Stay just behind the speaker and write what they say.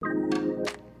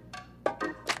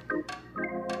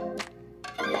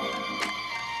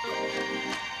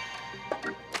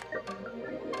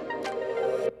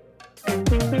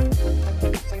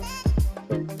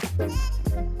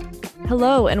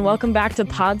Hello, and welcome back to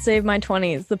Pod Save My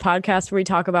 20s, the podcast where we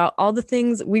talk about all the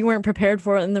things we weren't prepared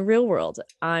for in the real world.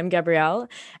 I'm Gabrielle,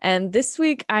 and this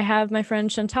week I have my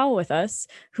friend Chantal with us,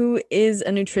 who is a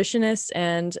nutritionist,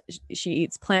 and she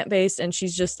eats plant-based, and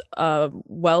she's just a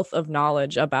wealth of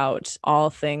knowledge about all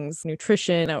things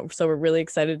nutrition. So we're really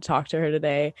excited to talk to her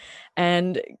today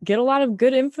and get a lot of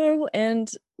good info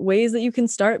and ways that you can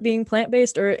start being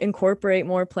plant-based or incorporate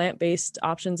more plant-based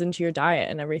options into your diet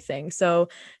and everything. So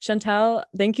Chantal,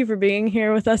 thank you for being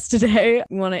here with us today.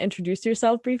 You want to introduce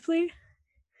yourself briefly?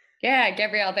 Yeah,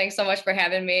 Gabrielle, thanks so much for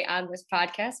having me on this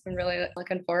podcast. I'm really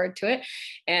looking forward to it.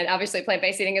 And obviously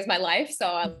plant-based eating is my life. So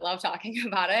I love talking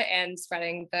about it and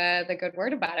spreading the good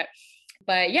word about it.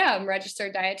 But yeah, I'm a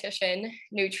registered dietitian,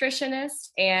 nutritionist,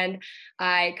 and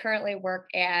I currently work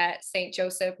at St.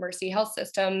 Joseph Mercy Health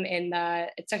System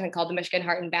it's technically called the Michigan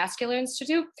Heart and Vascular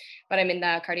Institute, but I'm in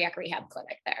the cardiac rehab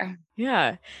clinic there.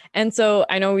 Yeah. And so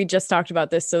I know we just talked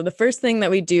about this. So the first thing that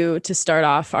we do to start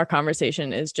off our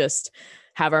conversation is just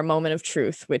have our moment of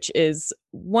truth, which is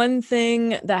one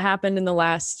thing that happened in the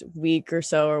last week or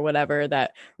so or whatever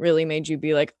that really made you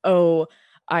be like, oh,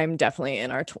 I'm definitely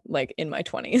in in my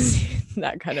 20s,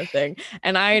 that kind of thing.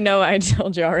 And I know I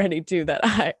told you already too,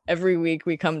 that every week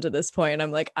we come to this point and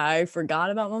I'm like, I forgot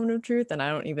about moment of truth and I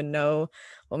don't even know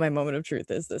what my moment of truth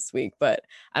is this week, but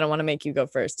I don't want to make you go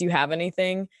first. Do you have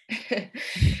anything?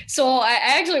 So I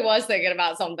actually was thinking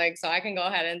about something, so I can go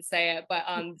ahead and say it, but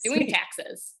doing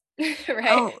taxes. Right.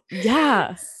 Oh,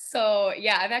 yeah. So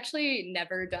yeah, I've actually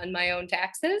never done my own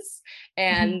taxes,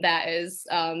 and that is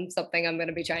something I'm going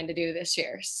to be trying to do this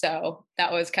year. So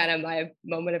that was kind of my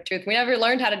moment of truth. We never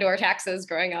learned how to do our taxes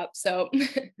growing up. So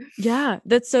yeah,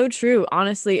 that's so true,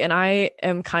 honestly. And I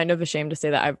am kind of ashamed to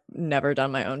say that I've never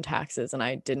done my own taxes, and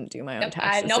I didn't do my own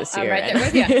taxes this year. I'm right there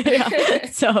with you. Yeah.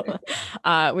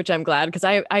 So, which I'm glad, because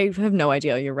I have no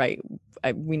idea. You're right.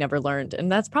 We never learned.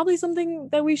 And that's probably something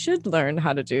that we should learn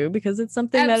how to do, because it's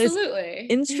something that is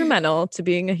instrumental to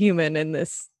being a human in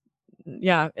this,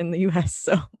 in the US.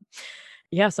 So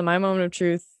so my moment of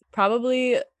truth,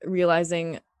 probably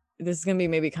realizing, this is going to be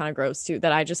maybe kind of gross too,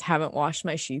 that I just haven't washed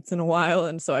my sheets in a while.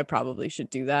 And so I probably should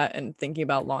do that. And thinking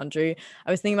about laundry, I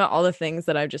was thinking about all the things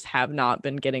that I just have not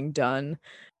been getting done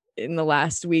in the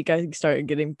last week. I started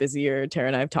getting busier. Tara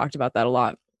and I have talked about that a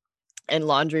lot. And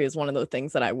laundry is one of the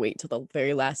things that I wait till the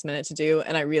very last minute to do.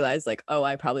 And I realized like, oh,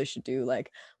 I probably should do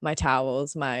like my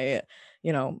towels, my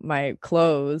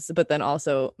clothes, but then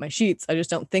also my sheets. I just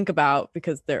don't think about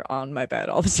because they're on my bed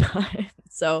all the time.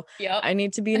 So I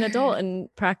need to be an adult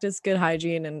and practice good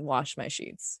hygiene and wash my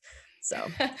sheets. So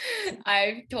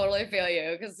I totally feel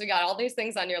you, because you got all these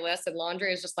things on your list and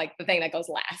laundry is just like the thing that goes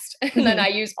last. And then I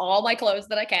use all my clothes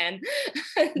that I can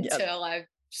until I've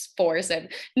forced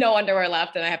and no underwear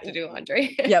left and I have to do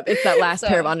laundry. Yep. It's that last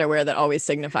pair of underwear that always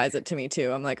signifies it to me too.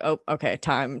 I'm like, oh, okay,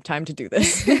 time to do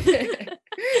this.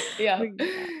 Yeah.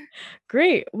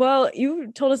 Great. Well,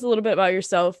 you told us a little bit about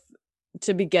yourself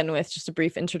to begin with, just a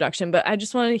brief introduction, but I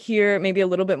just want to hear maybe a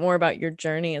little bit more about your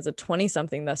journey as a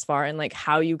 20-something thus far, and like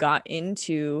how you got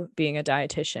into being a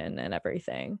dietitian and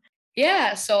everything.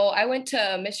 Yeah, so I went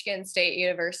to Michigan State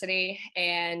University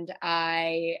and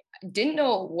I didn't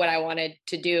know what I wanted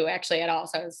to do actually at all.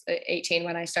 So I was 18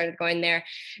 when I started going there,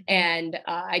 and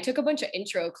I took a bunch of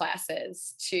intro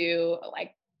classes to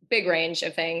like big range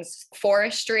of things: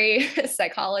 forestry,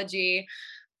 psychology,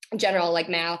 general like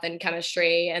math and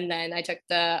chemistry. And then I took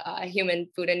the human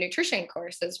food and nutrition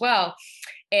course as well.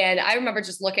 And I remember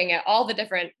just looking at all the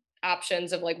different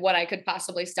options of like what I could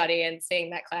possibly study and seeing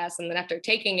that class. And then after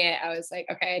taking it, I was like,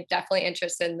 okay, I'm definitely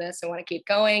interested in this. I want to keep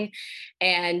going.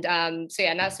 And so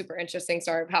yeah, not super interesting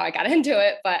story of how I got into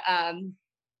it, but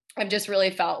I've just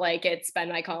really felt like it's been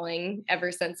my calling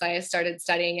ever since I started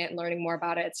studying it and learning more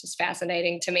about it. It's just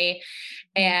fascinating to me.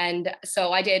 And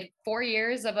so I did 4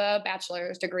 years of a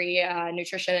bachelor's degree.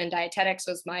 Nutrition and dietetics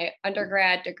was my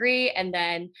undergrad degree. And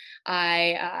then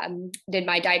I did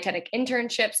my dietetic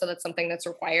internship. So that's something that's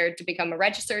required to become a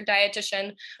registered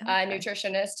dietitian,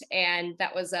 nutritionist. And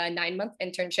that was a 9-month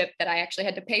internship that I actually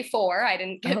had to pay for. I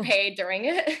didn't get paid during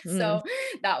it. So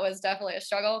that was definitely a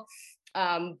struggle.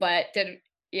 But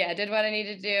did what I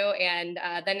needed to do. And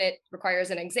then it requires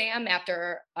an exam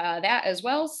after that as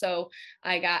well. So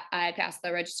I passed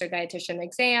the registered dietitian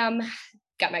exam,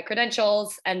 got my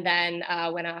credentials, and then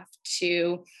went off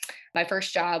to My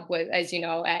first job was, as you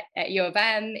know, at U of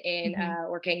M in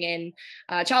working in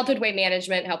childhood weight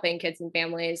management, helping kids and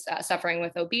families suffering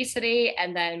with obesity.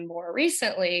 And then more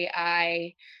recently,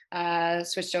 I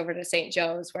switched over to St.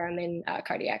 Joe's, where I'm in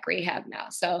cardiac rehab now.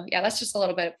 So yeah, that's just a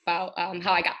little bit about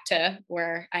how I got to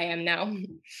where I am now.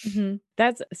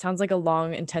 That sounds like a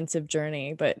long, intensive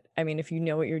journey. But I mean, if you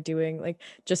know what you're doing, like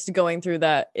just going through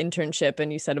that internship,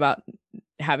 and you said about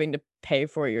having to pay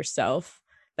for it yourself,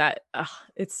 that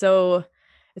it's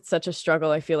such a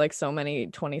struggle. I feel like so many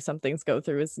 20 somethings go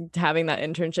through, is having that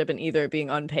internship and either being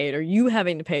unpaid or you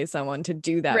having to pay someone to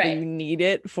do that, but you need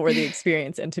it for the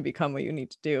experience and to become what you need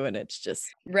to do. And it's just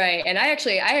right. And I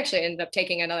actually ended up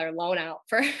taking another loan out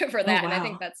for that. Oh, wow. And I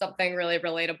think that's something really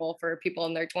relatable for people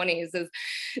in their 20s, is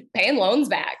paying loans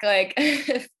back. Like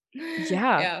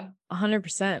yeah,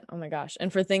 100%. Oh my gosh.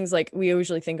 And for things like, we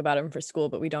usually think about them for school,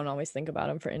 but we don't always think about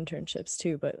them for internships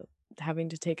too. But having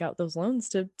to take out those loans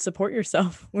to support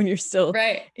yourself when you're still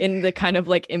in the kind of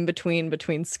like in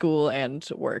between school and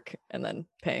work, and then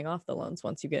paying off the loans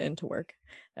once you get into work,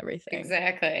 everything.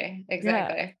 Exactly.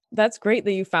 Yeah, that's great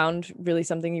that you found really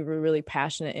something you were really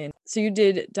passionate in. So you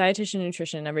did dietitian,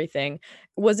 nutrition, and everything.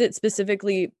 Was it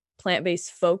specifically plant-based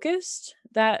focused,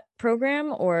 that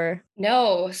program, or?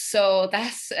 No. So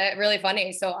that's really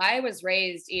funny. So I was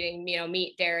raised eating,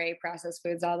 meat, dairy, processed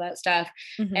foods, all that stuff.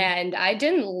 And I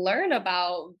didn't learn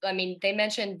about, I mean, they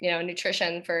mentioned,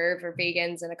 nutrition for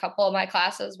vegans in a couple of my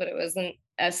classes, but it wasn't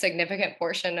a significant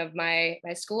portion of my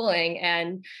schooling.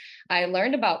 And I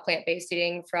learned about plant-based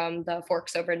eating from the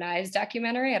Forks Over Knives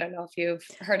documentary. I don't know if you've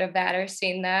heard of that or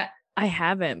seen that. I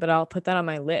haven't, but I'll put that on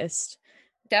my list.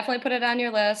 Definitely put it on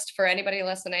your list. For anybody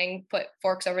listening, put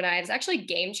Forks Over Knives. Actually,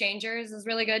 Game Changers is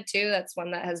really good too. That's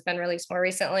one that has been released more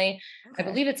recently. I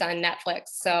believe it's on Netflix.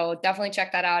 So definitely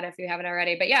check that out if you haven't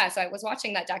already. But yeah, so I was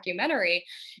watching that documentary,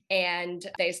 and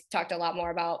they talked a lot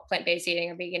more about plant-based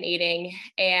eating or vegan eating.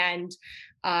 And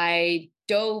I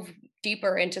dove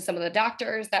deeper into some of the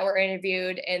doctors that were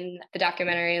interviewed in the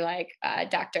documentary, like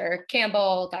Dr.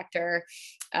 Campbell, Dr.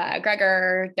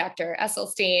 Greger, Dr.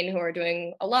 Esselstyn, who are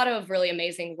doing a lot of really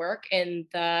amazing work in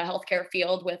the healthcare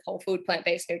field with whole food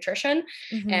plant-based nutrition.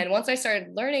 And once I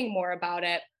started learning more about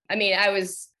it, I mean, I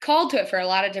was called to it for a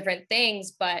lot of different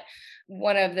things, but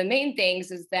one of the main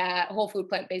things is that whole food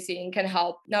plant-based eating can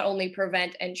help not only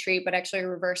prevent and treat, but actually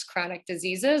reverse chronic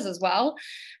diseases as well.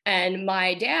 And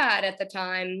my dad at the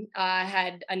time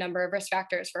had a number of risk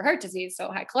factors for heart disease. So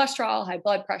high cholesterol, high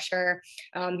blood pressure.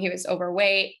 He was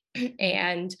overweight.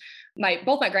 And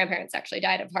both my grandparents actually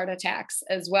died of heart attacks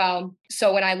as well.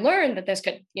 So when I learned that this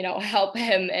could, help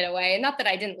him in a way, and not that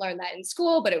I didn't learn that in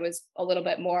school, but it was a little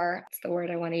bit more, what's the word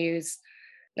I want to use?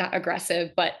 Not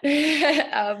aggressive, but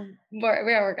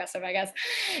more aggressive, I guess.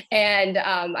 And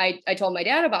I told my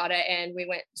dad about it, and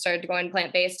we started going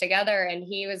plant-based together, and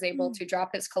he was able to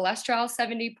drop his cholesterol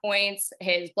 70 points.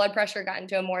 His blood pressure got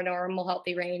into a more normal,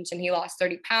 healthy range, and he lost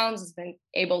 30 pounds, has been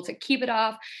able to keep it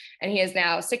off. And he is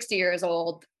now 60 years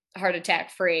old, heart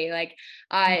attack free. Like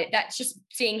that's just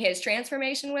seeing his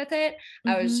transformation with it.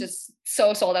 I was just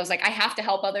so sold. I was like, I have to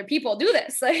help other people do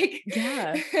this. Like,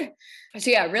 so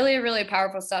yeah, really, really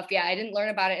powerful stuff. Yeah. I didn't learn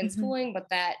about it in schooling, but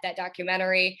that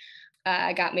documentary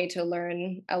got me to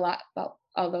learn a lot about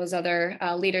all those other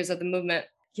leaders of the movement.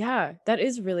 Yeah, that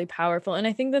is really powerful. And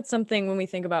I think that's something when we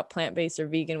think about plant-based or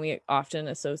vegan, we often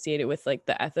associate it with like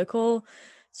the ethical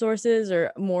sources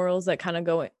or morals that kind of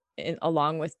go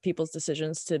along with people's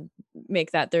decisions to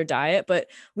make that their diet. But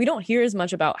we don't hear as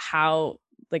much about how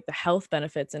like the health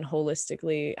benefits and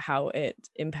holistically how it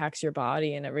impacts your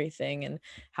body and everything, and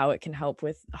how it can help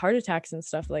with heart attacks and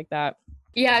stuff like that.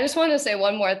 Yeah, I just wanted to say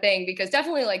one more thing, because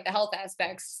definitely like the health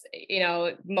aspects,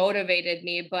 motivated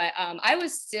me, but I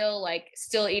was still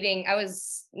eating, I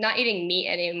was not eating meat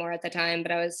anymore at the time,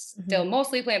 but I was still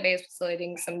mostly plant-based, still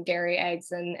eating some dairy,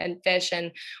 eggs, and fish.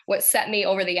 And what set me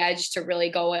over the edge to really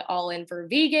go all in for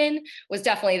vegan was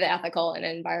definitely the ethical and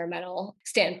environmental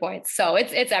standpoints. So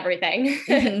it's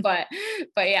everything, but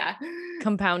yeah.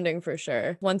 Compounding for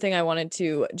sure. One thing I wanted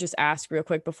to just ask real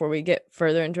quick before we get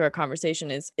further into our conversation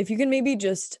is if you can maybe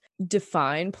just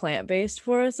define plant-based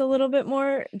for us a little bit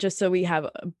more, just so we have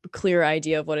a clear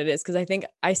idea of what it is. Because I think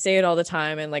I say it all the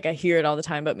time and like I hear it all the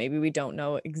time, but maybe we don't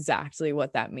know exactly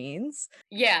what that means.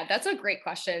 Yeah, that's a great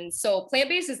question. So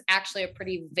plant-based is actually a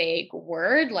pretty vague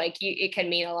word. Like it can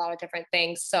mean a lot of different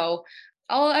things. So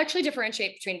I'll actually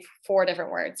differentiate between 4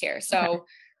 different words here. So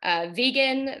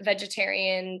vegan,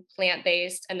 vegetarian,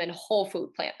 plant-based, and then whole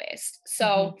food plant-based.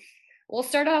 So we'll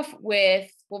start off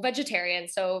with, vegetarian.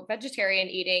 So vegetarian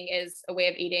eating is a way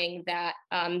of eating that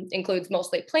includes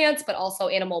mostly plants, but also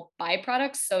animal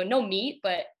byproducts. So no meat,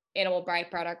 but animal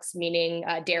byproducts, meaning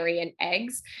dairy and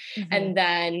eggs. Mhm. And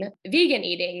then vegan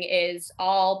eating is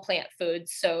all plant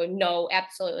foods. So no,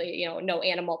 absolutely, no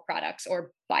animal products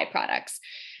or byproducts.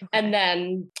 Okay. And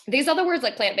then these other words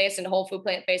like plant-based and whole food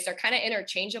plant-based are kind of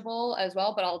interchangeable as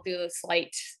well, but I'll do a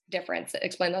slight difference,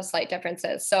 explain those slight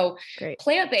differences. So Great.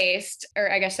 Plant-based,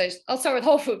 or I guess I'll start with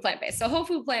whole food plant-based. So whole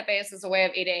food plant-based is a way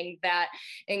of eating that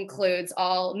includes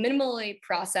all minimally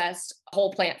processed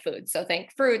whole plant foods. So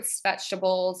think fruits,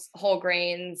 vegetables, whole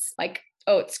grains, like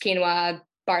oats, quinoa,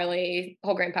 barley,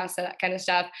 whole grain pasta, that kind of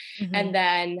stuff. Mhm. And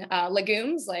then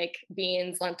legumes like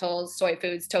beans, lentils, soy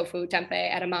foods, tofu,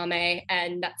 tempeh, edamame,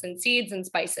 and nuts and seeds and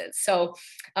spices. So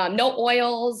no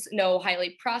oils, no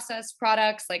highly processed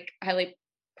products like highly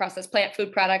processed plant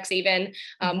food products, even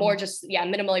more just,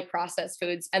 minimally processed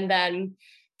foods. And then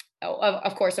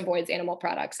of course, avoids animal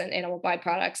products and animal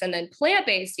byproducts. And then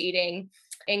plant-based eating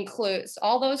includes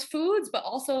all those foods, but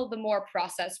also the more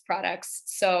processed products.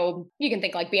 So you can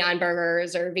think like Beyond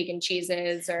Burgers or vegan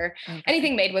cheeses or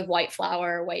anything made with white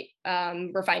flour, white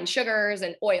refined sugars,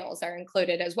 and oils are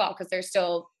included as well, because they're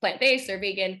still plant-based, they're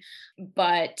vegan,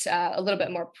 but a little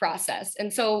bit more processed.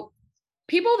 And so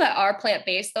people that are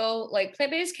plant-based, though, like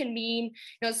plant-based can mean,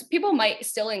 people might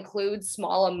still include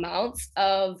small amounts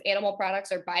of animal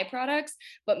products or byproducts,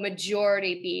 but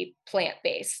majority be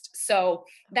plant-based. So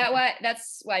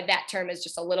that's why that term is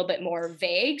just a little bit more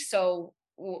vague. So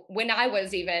when I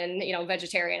was even,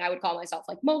 vegetarian, I would call myself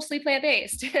like mostly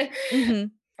plant-based.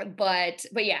 But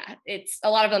yeah, it's a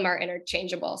lot of them are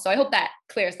interchangeable. So I hope that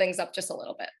clears things up just a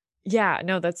little bit. Yeah,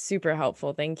 no, that's super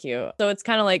helpful. Thank you. So it's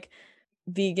kind of like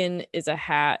vegan is a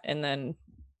hat, and then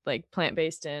like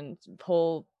plant-based and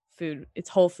whole food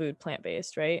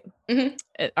plant-based, right?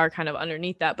 It are kind of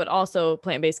underneath that, but also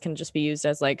plant-based can just be used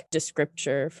as like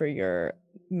descriptor for your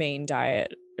main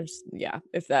diet.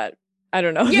 If that, I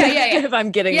don't know if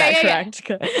I'm getting that correct.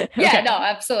 Yeah, no,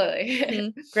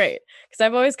 absolutely. Great. Because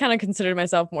I've always kind of considered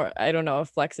myself more, I don't know, a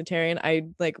flexitarian. I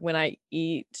like when I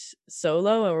eat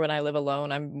solo or when I live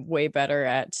alone, I'm way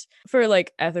better for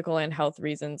like ethical and health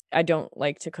reasons. I don't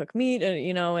like to cook meat,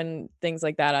 and things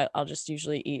like that. I'll just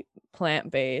usually eat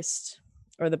plant-based,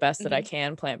 or the best that I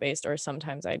can plant-based, or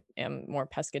sometimes I am more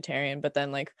pescatarian. But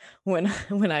then like when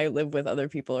I live with other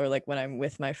people, or like when I'm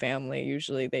with my family,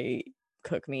 usually they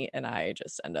cook meat and I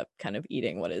just end up kind of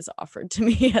eating what is offered to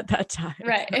me at that time.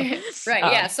 Right. So, right.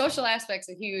 Yeah. Social aspect's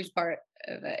a huge part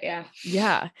of it. Yeah.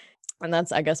 Yeah. And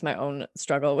that's, I guess, my own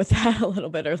struggle with that a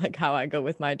little bit, or like how I go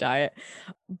with my diet.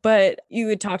 But you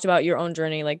had talked about your own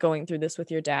journey, like going through this with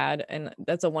your dad. And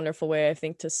that's a wonderful way, I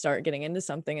think, to start getting into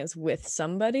something, is with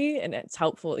somebody. And it's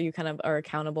helpful. You kind of are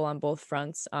accountable on both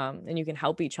fronts, and you can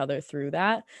help each other through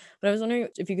that. But I was wondering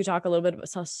if you could talk a little bit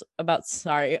about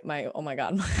oh my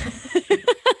God.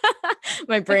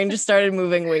 My brain just started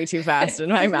moving way too fast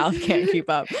and my mouth can't keep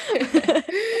up.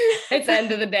 It's the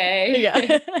end of the day.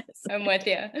 Yeah. I'm with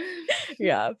you.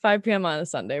 Yeah. 5 p.m. on a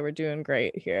Sunday. We're doing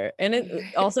great here. And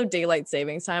it also daylight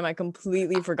savings time. I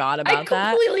completely forgot about that.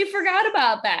 I completely forgot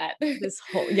about that.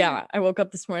 I woke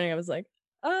up this morning. I was like,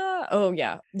 oh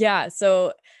yeah. Yeah.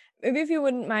 So maybe if you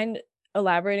wouldn't mind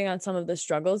elaborating on some of the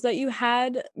struggles that you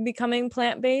had becoming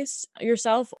plant-based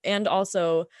yourself, and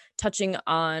also touching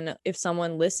on if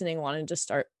someone listening wanted to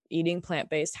start eating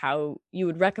plant-based, how you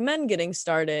would recommend getting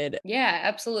started. Yeah,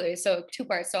 absolutely. So 2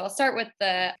 parts. So I'll start with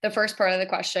the first part of the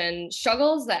question.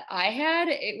 Struggles that I had,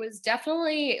 it was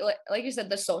definitely, like you said,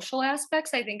 the social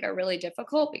aspects I think are really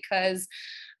difficult, because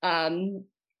when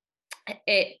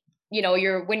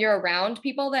you're around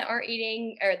people that aren't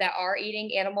eating, or that are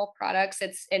eating animal products,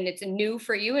 it's new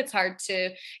for you. It's hard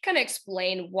to kind of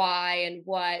explain why and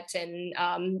what, and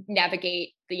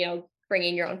navigate the,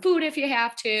 bringing your own food if you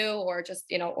have to, or just,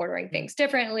 ordering things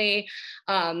differently.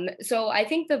 So I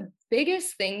think the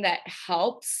biggest thing that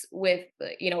helps with,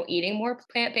 eating more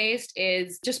plant-based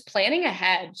is just planning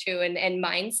ahead too, and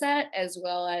mindset, as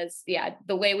well as,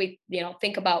 the way we,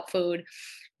 think about food.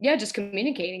 Yeah, just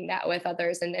communicating that with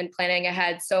others, and planning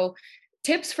ahead. So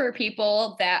tips for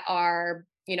people that are,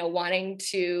 wanting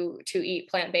to eat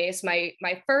plant-based. My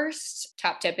first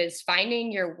top tip is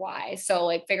finding your why. So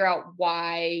like figure out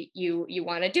why you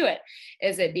want to do it.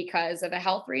 Is it because of a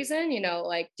health reason?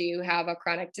 Like, do you have a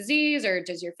chronic disease, or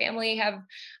does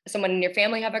someone in your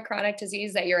family have a chronic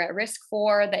disease that you're at risk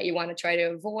for, that you want to try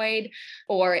to avoid?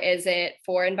 Or is it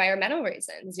for environmental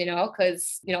reasons?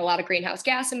 Because, a lot of greenhouse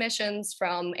gas emissions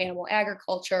from animal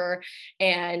agriculture,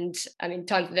 and I mean,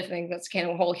 tons of different things. That's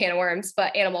a whole can of worms,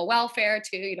 but animal welfare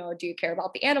too. do you care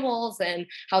about the animals and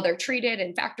how they're treated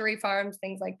in factory farms,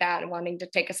 things like that, and wanting to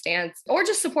take a stance, or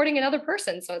just supporting another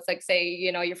person. So it's like, say,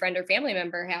 your friend or family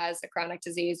member has a chronic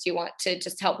disease, you want to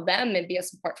just help them and be a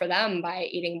support for them by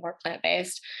eating more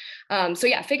plant-based. So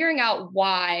yeah, figuring out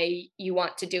why you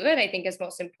want to do it, I think, is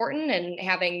most important, and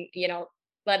having,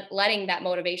 letting that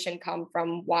motivation come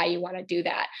from why you want to do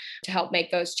that to help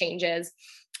make those changes.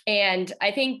 And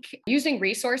I think using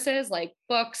resources like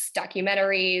books,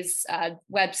 documentaries,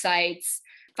 websites,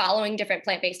 following different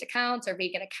plant-based accounts or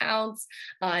vegan accounts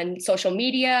on social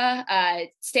media,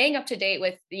 staying up to date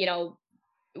with,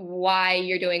 why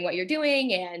you're doing what you're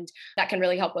doing. And that can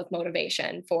really help with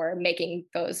motivation for making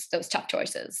those tough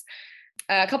choices.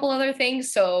 A couple other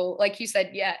things. So like you said,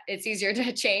 yeah, it's easier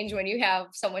to change when you have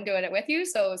someone doing it with you.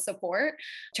 So support,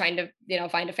 trying to,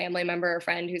 find a family member or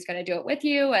friend who's going to do it with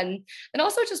you. And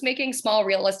also just making small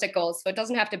realistic goals. So it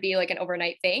doesn't have to be like an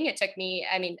overnight thing. It took me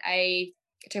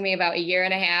about 1.5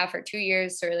 years or 2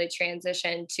 years to really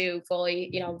transition to fully,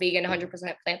 vegan,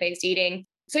 100% plant-based eating.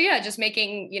 So yeah, just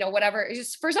making, whatever,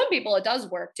 just for some people, it does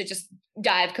work to just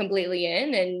dive completely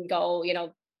in and go,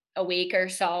 a week or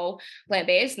so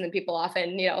plant-based. And then people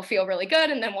often, feel really good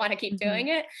and then want to keep doing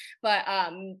it. But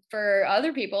for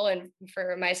other people and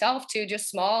for myself too, just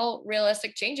small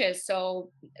realistic changes. So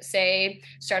say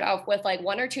start off with like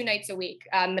 1 or 2 nights a week,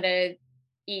 I'm going to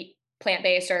eat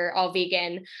plant-based or all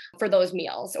vegan for those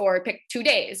meals, or pick 2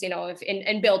 days,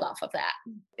 and build off of that.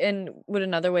 And would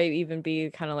another way even be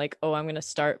kind of like, oh, I'm going to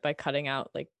start by cutting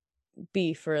out like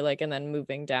beef or like, and then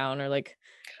moving down, or like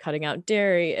cutting out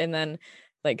dairy, and then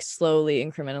like slowly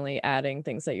incrementally adding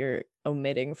things that you're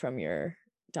omitting from your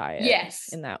diet. Yes,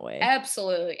 in that way.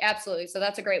 Absolutely. So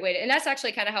that's a great way to, and that's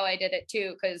actually kind of how I did it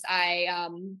too. Cause I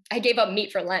gave up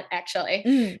meat for Lent, actually,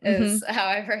 is how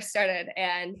I first started.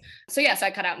 And so I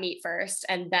cut out meat first,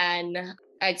 and then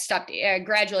I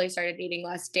gradually started eating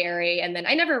less dairy. And then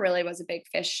I never really was a big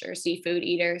fish or seafood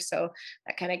eater. So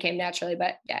that kind of came naturally,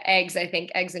 but yeah, eggs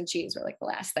and cheese were like the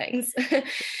last things.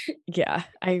 Yeah,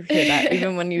 I hear that.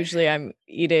 Even when usually I'm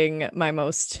eating my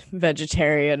most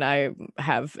vegetarian, I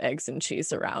have eggs and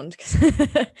cheese around.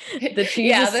 The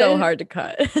cheese is so hard to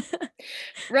cut.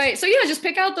 Right. So just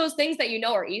pick out those things that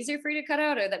are easier for you to cut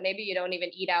out, or that maybe you don't even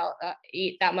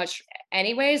eat that much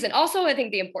anyways. And also I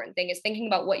think the important thing is thinking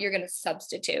about what you're going to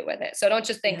substitute with it. So don't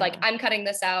just think like I'm cutting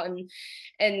this out and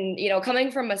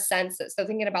coming from a sense that, so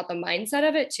thinking about the mindset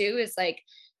of it too, is like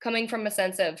coming from a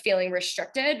sense of feeling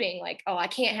restricted, being like, oh, I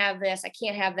can't have this, I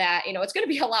can't have that, it's going to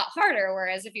be a lot harder.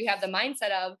 Whereas if you have the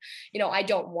mindset of, I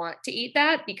don't want to eat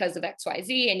that because of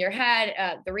XYZ in your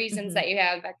head, the reasons that you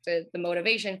have, back to the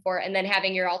motivation for it, and then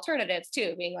having your alternatives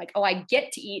too, being like, oh, I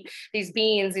get to eat these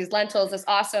beans, these lentils, this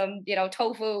awesome,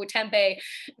 tofu, tempeh,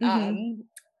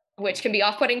 which can be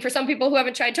off-putting for some people who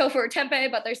haven't tried tofu or tempeh,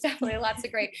 but there's definitely lots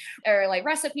of great like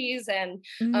recipes and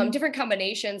different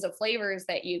combinations of flavors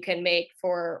that you can make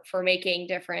for making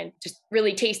different, just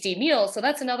really tasty meals. So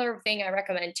that's another thing I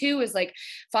recommend too, is like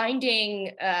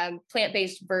finding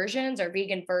plant-based versions or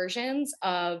vegan versions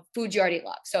of foods you already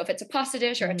love. So if it's a pasta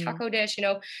dish or a taco dish,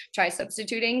 try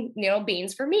substituting,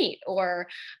 beans for meat, or,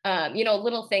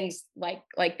 little things like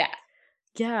that.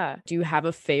 Yeah. Do you have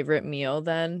a favorite meal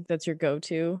then that's your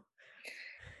go-to?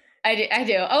 I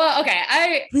do. Oh, well, okay.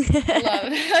 I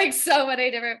love like so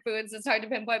many different foods. It's hard to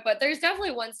pinpoint, but there's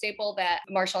definitely one staple that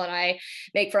Marshall and I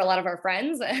make for a lot of our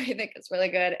friends. I think it's really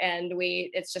good. And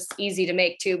it's just easy to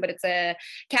make too, but it's a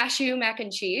cashew mac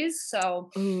and cheese. So,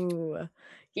 ooh,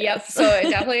 yes. Yep. So it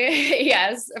definitely,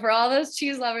 yes, for all those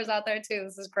cheese lovers out there too,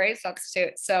 this is great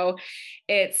substitute. So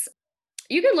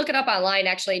you can look it up online.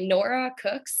 Actually, Nora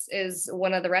Cooks is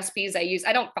one of the recipes I use.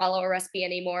 I don't follow a recipe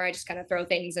anymore. I just kind of throw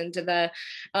things into the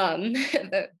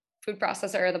the food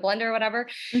processor or the blender or whatever.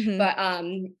 But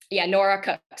Nora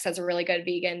Cooks has a really good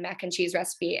vegan mac and cheese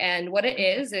recipe. And what it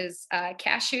is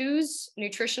cashews,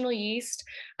 nutritional yeast,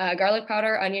 garlic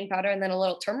powder, onion powder, and then a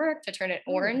little turmeric to turn it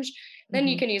orange. Then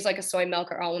you can use like a soy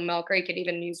milk or almond milk, or you could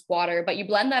even use water, but you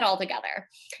blend that all together.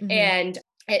 And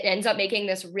it ends up making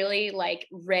this really like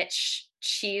rich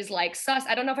cheese-like sauce.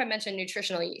 I don't know if I mentioned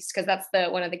nutritional yeast, because that's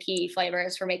one of the key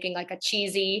flavors for making like a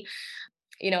cheesy,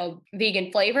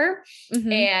 vegan flavor.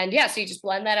 And so you just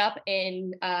blend that up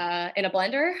in a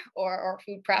blender or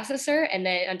food processor, and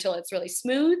then until it's really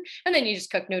smooth. And then you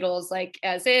just cook noodles like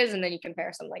as is, and then you can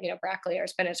pair some like, broccoli or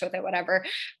spinach with it, whatever.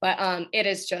 But it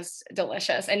is just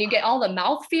delicious. And you get all the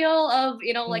mouthfeel of,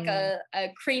 like a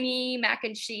creamy mac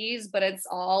and cheese, but it's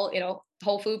all,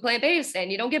 whole food plant-based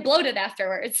and you don't get bloated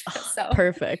afterwards. So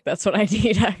perfect. That's what I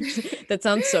need. Actually. That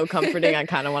sounds so comforting. I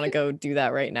kind of want to go do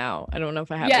that right now. I don't know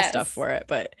if I have the stuff for it,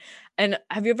 but, and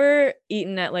have you ever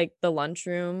eaten at like the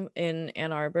lunchroom in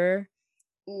Ann Arbor?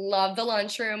 Love the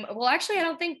lunchroom. Well, actually, I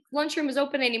don't think lunchroom is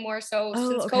open anymore. So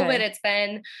since COVID, it's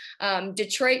been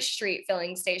Detroit Street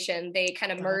Filling Station. They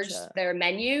kind of merged their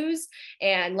menus,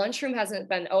 and lunchroom hasn't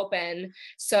been open.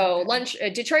 So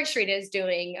Detroit Street is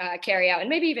doing carry out, and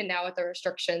maybe even now with the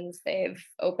restrictions, they've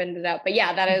opened it up. But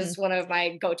yeah, that is one of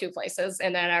my go-to places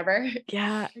in Ann Arbor.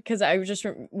 Yeah, because I was just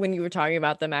when you were talking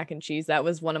about the mac and cheese, that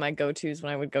was one of my go-tos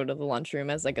when I would go to the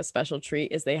lunchroom as like a special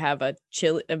treat. Is they have a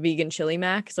vegan chili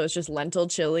mac, so it's just lentil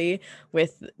chili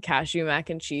with cashew mac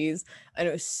and cheese, and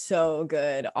it was so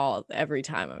good every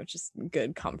time. It was just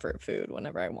good comfort food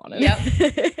whenever I wanted.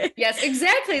 Yep. Yes,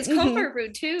 exactly. It's comfort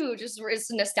food too. Just it's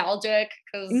nostalgic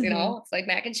because you know it's like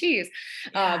mac and cheese.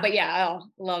 But yeah, I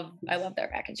love their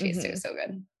mac and cheese too. So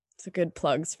good. It's a good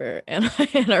plugs for Ann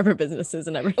Arbor businesses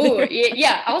and everything. Oh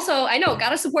yeah. Also, I know,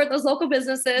 gotta support those local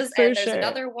businesses. And there's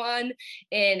another one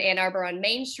in Ann Arbor on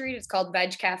Main Street. It's called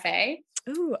Veg Cafe.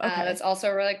 Ooh, okay. That's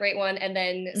also a really great one. And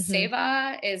then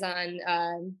Seva is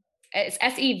on it's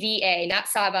SEVA, not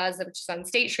Savas, which is on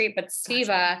State Street, but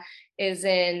Seva is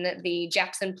in the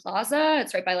Jackson Plaza.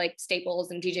 It's right by like Staples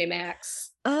and TJ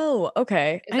Maxx. Oh,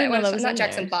 okay. Is that what it's not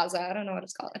Jackson Plaza? I don't know what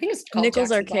it's called. I think it's called Nichols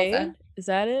Jackson Arcade. Plaza. Is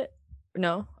that it?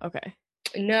 No. Okay.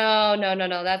 No.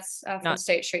 That's from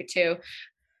State Street too.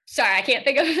 Sorry, I can't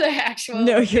think of the actual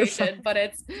location, but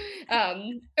it's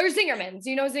or Zingerman's.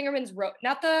 You know, Zingerman's Road,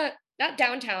 not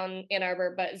downtown Ann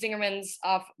Arbor, but Zingerman's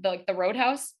off the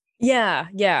Roadhouse. Yeah.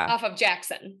 Off of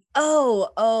Jackson.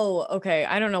 Oh, okay.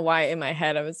 I don't know why in my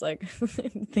head I was like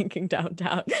thinking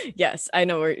downtown. Yes, I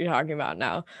know what you're talking about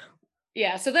now.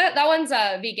 Yeah, so that one's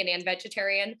vegan and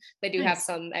vegetarian. They do have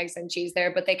some eggs and cheese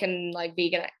there, but they can like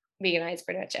veganize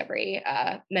pretty much every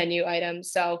menu item.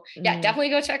 So yeah, definitely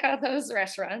go check out those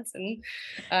restaurants and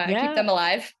keep them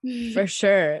alive. For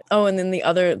sure. Oh, and then the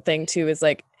other thing too is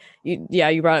like,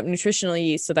 you brought up nutritional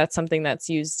yeast. So that's something that's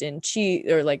used in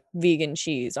cheese or like vegan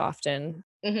cheese often.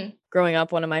 Growing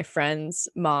up, one of my friends'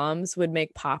 moms would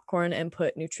make popcorn and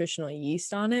put nutritional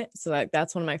yeast on it. So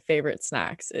that's one of my favorite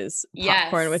snacks is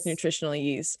popcorn with nutritional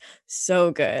yeast.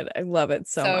 So good. I love it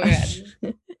so much.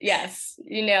 Good. Yes,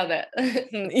 you nailed it.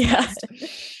 Yeah.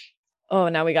 Oh,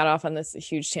 now we got off on this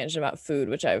huge tangent about food,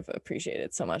 which I've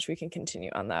appreciated so much. We can continue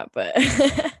on that, but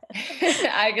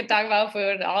I could talk about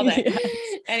food all day. Yes.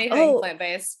 Anything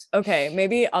plant-based. Okay,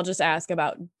 maybe I'll just ask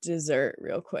about dessert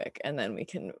real quick and then we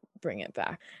can bring it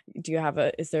back.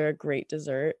 Is there a great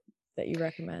dessert that you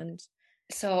recommend?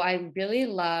 So I really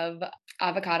love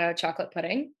avocado chocolate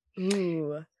pudding.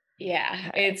 Ooh.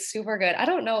 Yeah, it's super good. I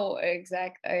don't know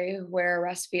exactly where a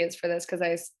recipe is for this because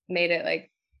I made it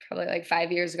probably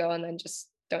 5 years ago and then just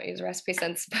don't use a recipe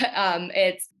since. But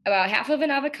it's about half of an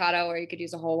avocado, or you could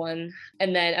use a whole one,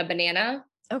 and then a banana.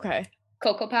 Okay.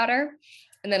 Cocoa powder,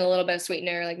 and then a little bit of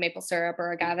sweetener like maple syrup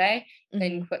or agave.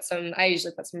 Then I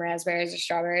usually put some raspberries or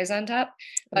strawberries on top.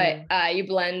 But you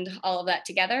blend all of that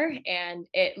together and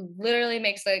it literally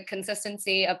makes the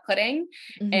consistency of pudding.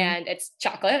 And it's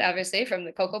chocolate, obviously, from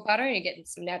the cocoa powder. And you get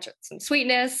some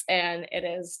sweetness, and it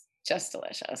is just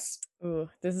delicious. Ooh,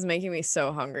 this is making me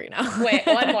so hungry now. Wait,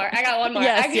 one more. I got one more.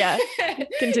 Yes.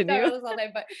 Continue.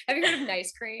 But have you heard of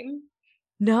nice cream?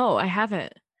 No, I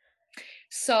haven't.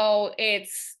 So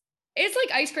it's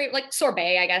like ice cream, like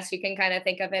sorbet, I guess you can kind of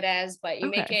think of it as, but you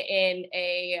make it in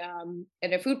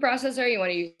a food processor. You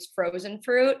want to use frozen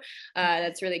fruit.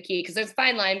 That's really key because there's a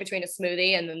fine line between a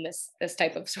smoothie and then this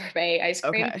type of sorbet ice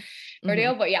cream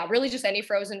ordeal. But yeah, really just any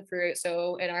frozen fruit.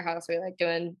 So in our house, we like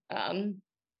doing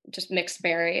just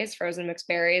frozen mixed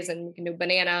berries, and you can do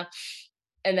banana,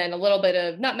 and then a little bit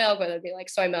of nut milk, whether it be like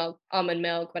soy milk, almond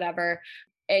milk, whatever.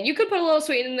 And you could put a little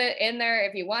sweet in there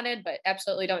if you wanted, but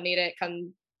absolutely don't need it.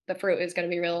 The fruit is going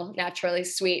to be real naturally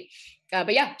sweet.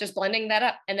 But yeah, just blending that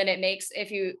up. And then it makes,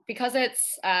 because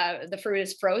it's, the fruit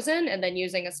is frozen and then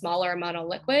using a smaller amount of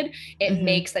liquid, it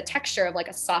makes the texture of like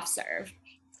a soft serve.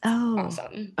 Oh,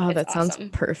 awesome. Oh, that sounds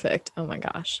perfect. Oh my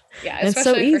gosh. Yeah.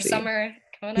 Especially for summer.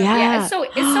 Yeah, it's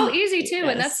so easy too.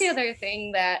 Yes. And that's the other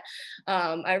thing that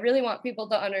I really want people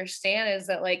to understand is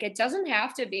that like it doesn't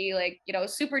have to be like,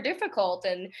 super difficult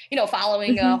and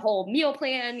following a whole meal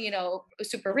plan,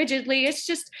 super rigidly. It's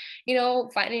just,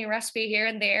 finding a recipe here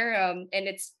and there. And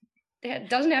it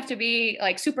doesn't have to be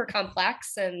like super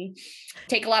complex and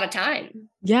take a lot of time.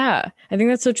 Yeah, I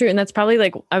think that's so true. And that's probably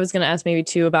like, I was going to ask maybe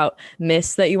too about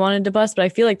myths that you wanted to bust, but I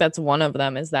feel like that's one of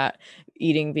them, is that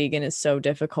eating vegan is so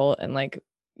difficult and like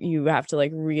you have to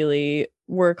like really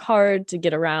work hard to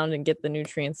get around and get the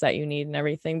nutrients that you need and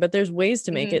everything, but there's ways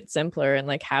to make it simpler, and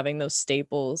like having those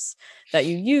staples that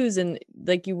you use and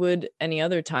like you would any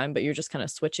other time, but you're just kind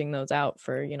of switching those out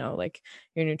for, you know, like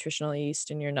your nutritional yeast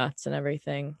and your nuts and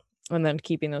everything, and then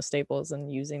keeping those staples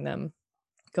and using them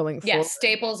going forward. Yes,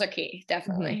 staples are key,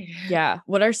 definitely. Yeah.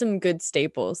 What are some good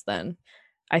staples then?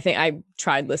 I think I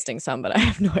tried listing some, but I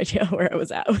have no idea where I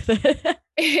was at with it.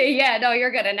 Yeah, no,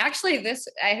 you're good. And actually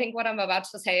I think what I'm about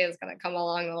to say is going to come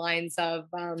along the lines of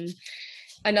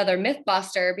another myth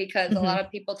buster, because a lot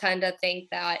of people tend to think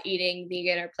that eating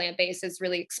vegan or plant-based is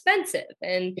really expensive.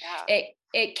 And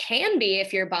it can be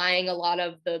if you're buying a lot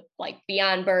of the like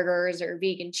Beyond Burgers or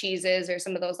vegan cheeses or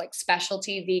some of those like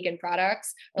specialty vegan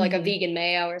products, or like a vegan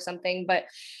mayo or something. But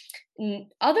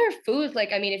other foods,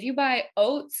 like, I mean, if you buy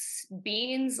oats,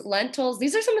 beans, lentils,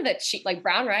 these are some of the cheap, like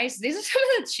brown rice, these are some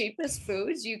of the cheapest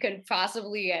foods you can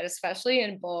possibly get, especially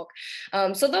in bulk.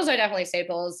 So those are definitely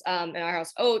staples in our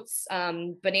house. Oats,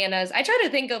 bananas. I try to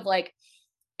think of like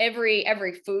every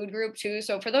food group too.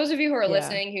 So for those of you who are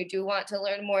listening who do want to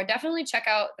learn more, definitely check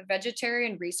out the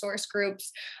vegetarian resource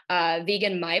groups,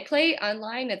 Vegan My Plate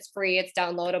online. It's free, it's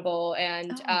downloadable,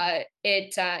 and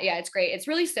it's great. It's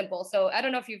really simple. So I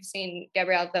don't know if you've seen,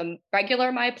 Gabrielle, the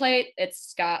regular My Plate.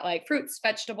 It's got like fruits,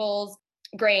 vegetables,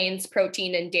 grains,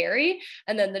 protein, and dairy.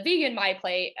 And then the vegan My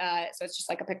Plate, so it's just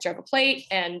like a picture of a plate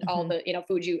and all the, you know,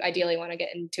 food you ideally want to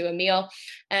get into a meal,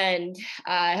 and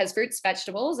has fruits,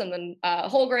 vegetables, and then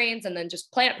whole grains, and then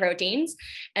just plant proteins,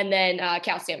 and then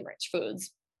calcium rich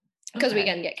foods, because we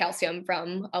can get calcium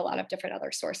from a lot of different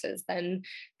other sources than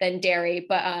dairy.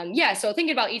 But so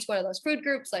thinking about each one of those food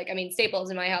groups, like, I mean,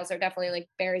 staples in my house are definitely like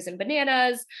berries and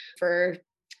bananas. For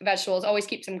vegetables, always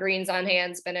keep some greens on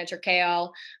hand, spinach or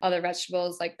kale. Other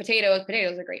vegetables like potatoes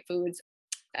are great foods.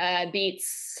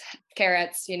 Beets,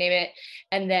 carrots, you name it.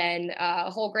 And then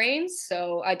whole grains.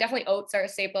 So definitely oats are a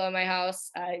staple in my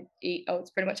house. I eat oats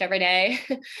pretty much every day.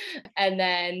 And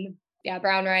then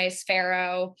brown rice,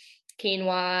 farro,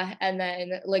 quinoa, and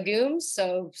then legumes.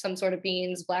 So some sort of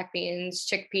beans, black beans,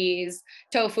 chickpeas,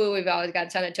 tofu. We've always got a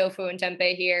ton of tofu and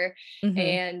tempeh here.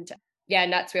 And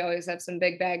nuts. We always have some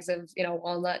big bags of, you know,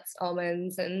 walnuts,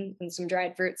 almonds, and some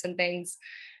dried fruits and things.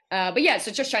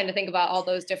 So just trying to think about all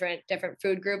those different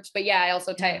food groups. But I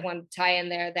also want to tie in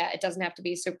there that it doesn't have to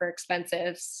be super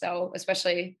expensive. So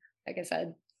especially, like I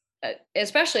said,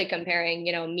 especially comparing,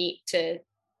 you know, meat to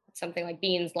something like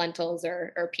beans, lentils,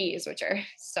 or peas, which are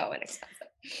so inexpensive.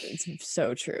 It's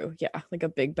so true. Yeah. Like a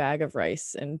big bag of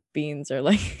rice and beans are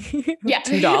like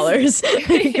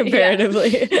 $2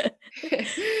 comparatively.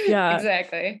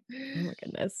 Exactly. Oh my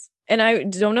goodness. And I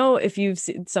don't know if you've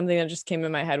seen something that just came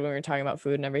in my head when we were talking about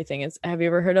food and everything. Have you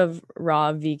ever heard of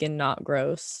Raw Vegan Not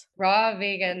Gross? Raw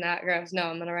Vegan Not Gross. No,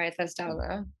 I'm going to write this down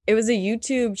though. It was a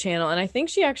YouTube channel, and I think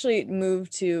she actually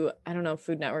moved to, I don't know,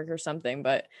 Food Network or something,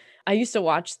 but I used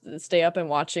to stay up and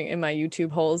watching in my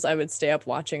YouTube holes. I would stay up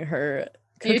watching her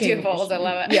YouTube holes. I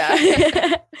love it.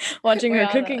 Yeah. Watching her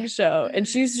cooking show. And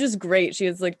she's just great. She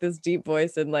has like this deep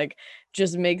voice and like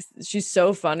she's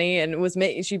so funny,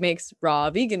 and she makes raw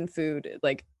vegan food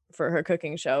like for her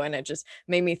cooking show. And it just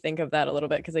made me think of that a little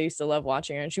bit, because I used to love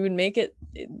watching her, and she would make it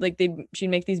like she'd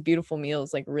make these beautiful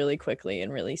meals like really quickly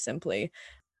and really simply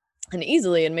and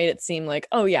easily, and made it seem like,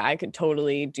 oh yeah, I could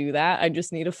totally do that. I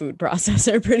just need a food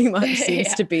processor, pretty much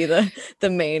seems to be the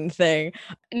main thing.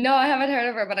 No, I haven't heard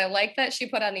of her, but I like that she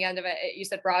put on the end of it, you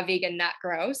said raw vegan, not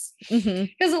gross.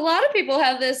 Because a lot of people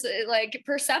have this like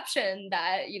perception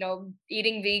that, you know,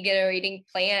 eating vegan or eating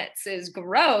plants is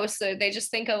gross. So they just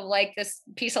think of like this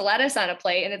piece of lettuce on a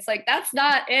plate, and it's like, that's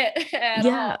not it at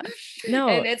all. No.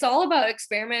 And it's all about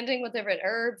experimenting with different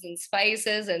herbs and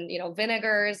spices and, you know,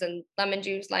 vinegars and lemon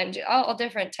juice, lime juice, all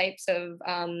different types of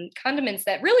condiments.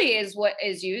 That really is what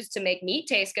is used to make meat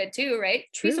taste good too, right?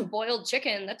 True. Piece of boiled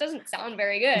chicken, that doesn't sound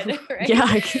very good, right?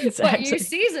 Yeah, exactly. But you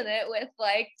season it with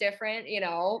like different, you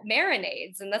know,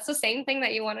 marinades, and that's the same thing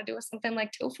that you want to do with something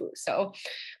like tofu. So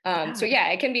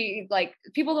it can be like,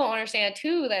 people don't understand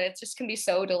too that it just can be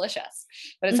so delicious,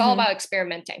 but it's all about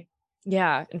experimenting.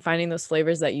 Yeah, and finding those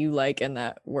flavors that you like and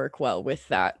that work well with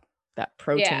that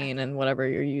protein and whatever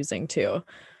you're using too.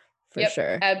 For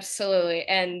sure. Absolutely.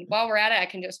 And while we're at it, I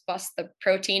can just bust the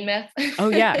protein myth. Oh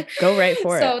yeah, go right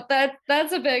for it. So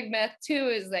that's a big myth too,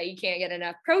 is that you can't get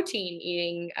enough protein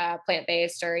eating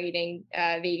plant-based or eating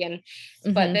vegan.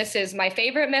 But this is my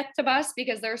favorite myth to bust,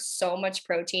 because there's so much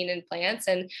protein in plants.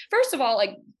 And first of all,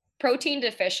 like, protein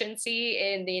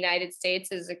deficiency in the United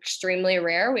States is extremely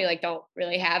rare. We like don't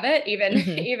really have it,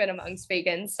 even amongst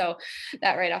vegans. So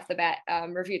that right off the bat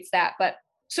refutes that. But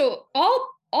so all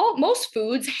most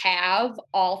foods have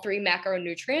all three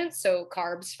macronutrients, so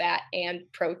carbs, fat, and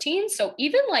protein. So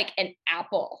even like an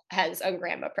apple has a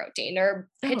gram of protein, or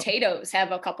potatoes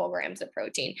have a couple grams of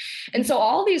protein. And so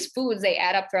all these foods, they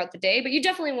add up throughout the day, but you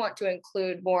definitely want to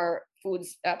include more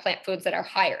foods, plant foods that are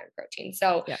higher in protein.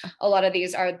 So a lot of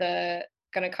these are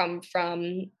going to come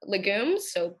from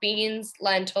legumes, so beans,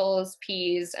 lentils,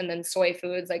 peas, and then soy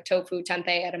foods like tofu,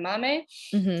 tempeh, edamame,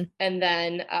 and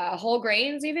then whole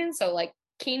grains even, so like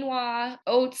quinoa,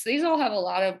 oats. These all have a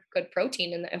lot of good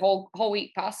protein, and the whole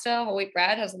wheat pasta, whole wheat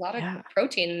bread has a lot of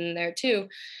protein in there too.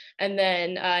 And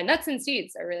then nuts and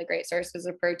seeds are really great sources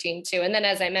of protein too. And then,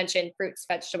 as I mentioned, fruits,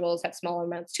 vegetables have smaller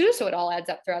amounts too, so it all adds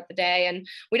up throughout the day. And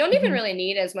we don't even really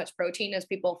need as much protein as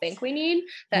people think we need.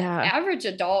 The average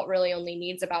adult really only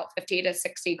needs about 50 to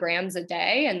 60 grams a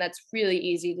day, and that's really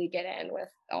easy to get in with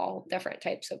all different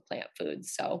types of plant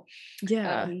foods. So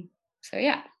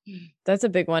that's a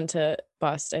big one to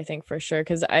bust, I think, for sure.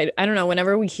 Cause I don't know,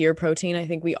 whenever we hear protein, I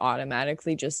think we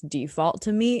automatically just default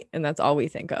to meat, and that's all we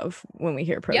think of when we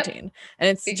hear protein. And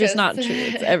it's just not true.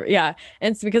 It's and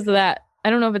it's because of that. I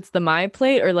don't know if it's the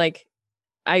MyPlate or like,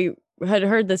 I had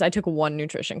heard this. I took one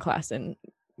nutrition class in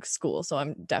school, so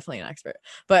I'm definitely an expert,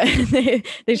 but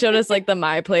they showed us like the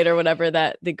MyPlate or whatever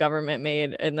that the government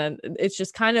made, and then it's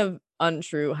just kind of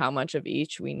untrue how much of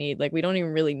each we need. Like, we don't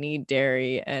even really need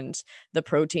dairy and the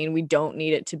protein. We don't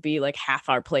need it to be like half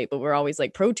our plate, but we're always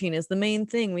like, protein is the main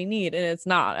thing we need, and it's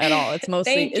not at all. It's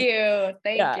mostly thank you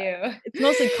it's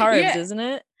mostly carbs, isn't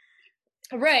it?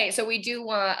 Right. So we do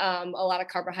want a lot of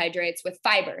carbohydrates with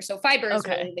fiber. So fiber is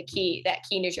really the key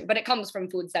nutrient, but it comes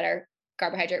from foods that are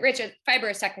carbohydrate rich. Fiber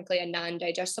is technically a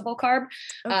non-digestible carb.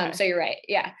 So you're right.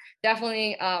 Yeah,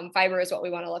 definitely. Fiber is what we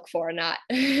want to look for, not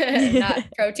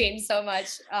protein so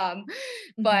much.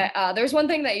 But there's one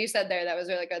thing that you said there that was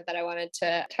really good that I wanted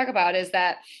to talk about, is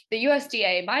that the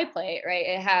USDA MyPlate, right?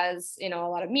 It has, a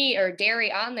lot of meat or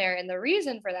dairy on there. And the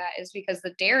reason for that is because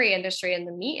the dairy industry and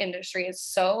the meat industry is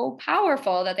so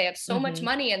powerful that they have so much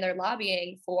money, and they're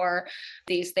lobbying for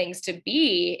these things to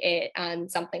be on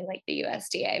something like the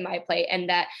USDA MyPlate. And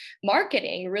that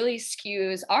marketing really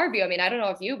skews our view. I mean, I don't know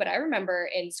if you, but I remember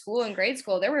in school, in grade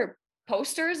school, there were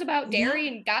posters about dairy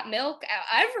and got milk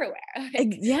everywhere.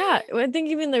 I think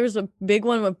even there was a big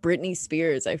one with Britney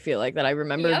Spears, I feel like, that I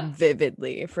remember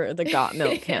vividly for the Got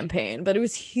Milk campaign, but it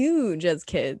was huge as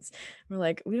kids. We're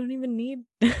like, we don't even need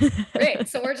right.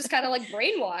 So we're just kind of like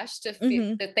brainwashed to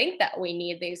think that we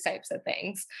need these types of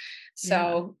things.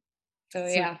 So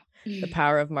the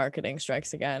power of marketing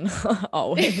strikes again.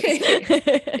 Always.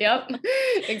 Yep,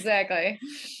 exactly.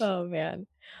 Oh man.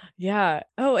 Yeah.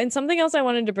 Oh, and something else I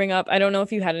wanted to bring up. I don't know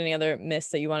if you had any other myths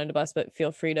that you wanted to bust, but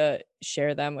feel free to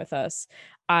share them with us.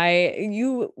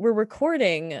 You were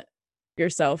recording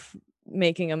yourself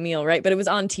making a meal, right? But it was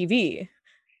on TV.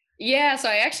 Yeah, so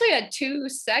I actually had two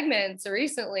segments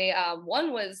recently.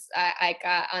 One was I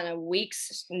got on a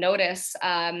week's notice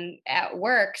at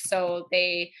work. So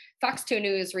Fox 2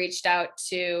 News reached out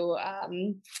to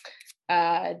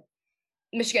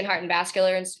Michigan Heart and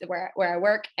Vascular, where I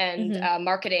work, and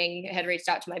marketing had reached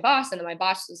out to my boss, and then my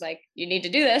boss was like, "You need to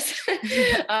do this."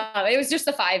 It was just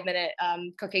a 5-minute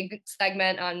cooking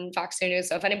segment on Fox 2 News.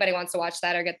 So if anybody wants to watch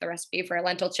that or get the recipe for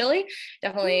lentil chili,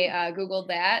 definitely Google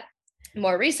that.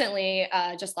 More recently,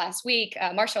 just last week,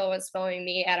 Marshall was filming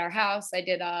me at our house. I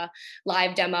did a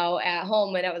live demo at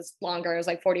home, and it was longer. It was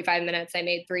like 45 minutes. I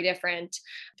made three different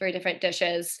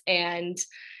dishes, and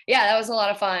yeah, that was a lot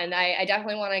of fun. I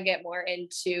definitely want to get more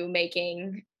into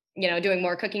making, doing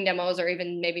more cooking demos, or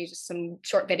even maybe just some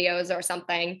short videos or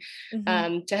something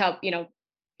to help,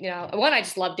 one, I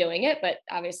just love doing it, but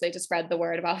obviously to spread the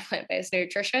word about plant-based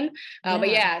nutrition.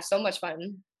 But yeah, so much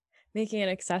fun. Making it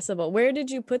accessible. Where did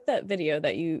you put that video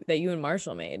that you and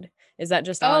Marshall made? Is that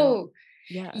just on?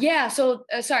 Yeah. So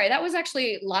sorry, that was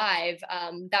actually live.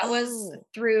 That was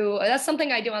through, that's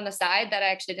something I do on the side that I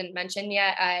actually didn't mention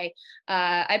yet.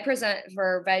 I present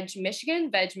for Veg Michigan.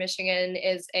 Veg Michigan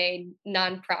is a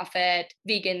nonprofit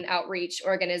vegan outreach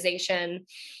organization.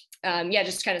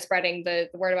 Just kind of spreading the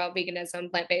word about veganism,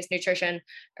 plant-based nutrition,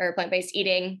 or plant-based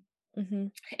eating.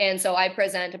 And so I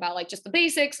present about like just the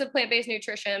basics of plant-based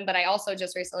nutrition, but I also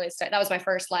just recently started, that was my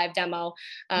first live demo,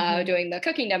 doing the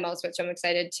cooking demos, which I'm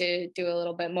excited to do a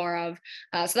little bit more of.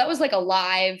 So that was like a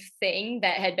live thing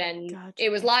that had been,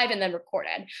 it was live and then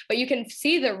recorded, but you can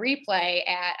see the replay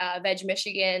at Veg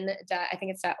Michigan, I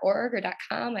think it's .org or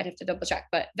 .com. I'd have to double check,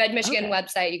 but Veg Michigan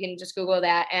website, you can just Google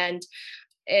that, and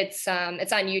it's on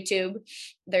YouTube,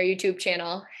 their YouTube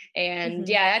channel. And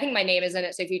I think my name is in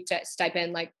it. So if you type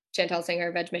in like Chantel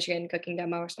Singer, Veg Michigan cooking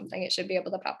demo or something, it should be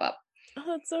able to pop up. Oh,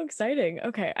 that's so exciting.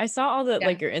 Okay. I saw all the Yeah.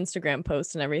 like your Instagram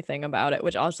posts and everything about it,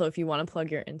 which also if you want to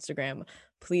plug your Instagram,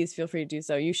 please feel free to do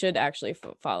so. You should actually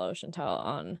follow Chantel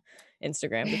on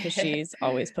Instagram because she's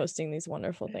always posting these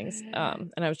wonderful things.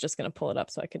 And I was just gonna pull it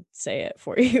up so I could say it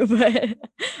for you,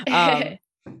 but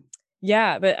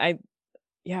yeah, but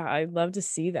I'd love to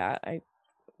see that. I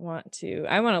want to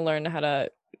learn how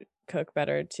to cook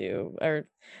better too. Or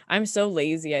I'm so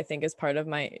lazy, I think is part of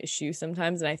my issue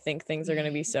sometimes, and I think things are going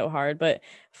to be so hard, but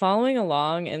following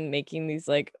along and making these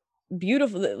like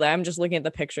beautiful, I'm just looking at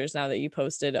the pictures now that you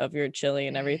posted of your chili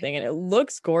and everything, and it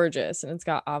looks gorgeous, and it's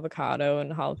got avocado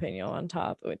and jalapeno on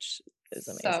top, which is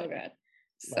amazing. So good.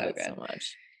 Love it so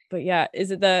much. But yeah,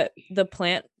 is it the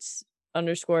plants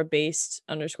underscore based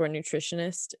underscore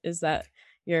nutritionist? Is that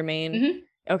your main?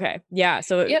 Okay. Yeah.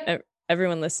 So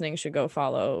everyone listening should go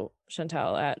follow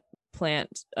Chantel at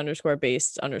plant underscore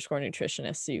based underscore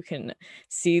nutritionist so you can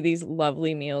see these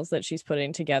lovely meals that she's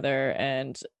putting together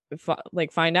and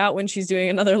find out when she's doing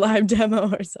another live demo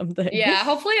or something. Yeah,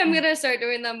 hopefully I'm gonna start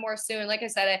doing them more soon. Like I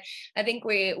said, I think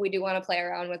we do want to play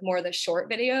around with more of the short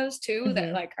videos too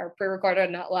that like are pre-recorded,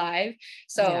 not live.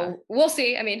 So we'll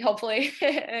see. I mean, hopefully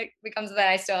it becomes that.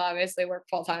 I still obviously work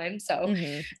full time, so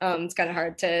it's kind of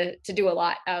hard to do a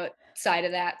lot outside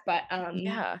of that. But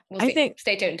we'll see. I think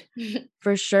stay tuned.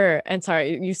 For sure. And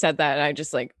sorry, you said that and I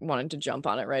just like wanted to jump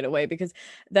on it right away because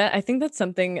I think that's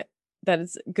something that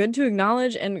is good to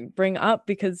acknowledge and bring up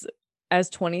because as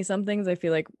 20 somethings, I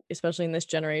feel like, especially in this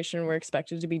generation, we're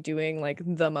expected to be doing like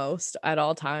the most at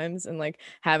all times and like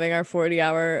having our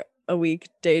 40-hour a week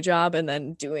day job and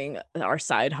then doing our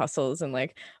side hustles and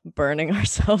like burning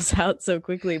ourselves out so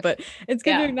quickly. But it's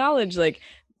good to acknowledge like,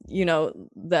 you know,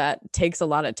 that takes a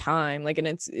lot of time, like, and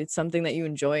it's something that you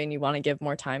enjoy and you want to give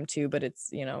more time to, but it's,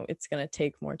 you know, it's going to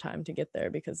take more time to get there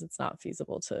because it's not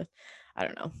feasible to, I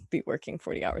don't know, be working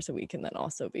 40 hours a week and then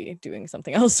also be doing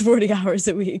something else 40 hours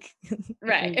a week.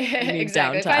 Right.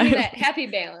 Exactly. Finding that happy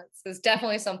balance is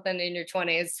definitely something in your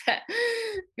 20s that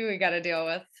we got to deal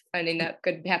with, finding that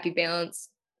good, happy balance.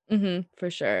 For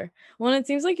sure. Well, and it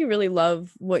seems like you really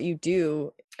love what you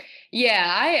do.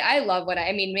 Yeah, I love what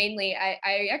I mean, mainly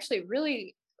I actually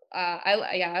really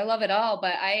I love it all,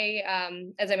 but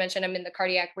as I mentioned, I'm in the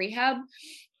cardiac rehab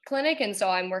clinic, and so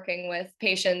I'm working with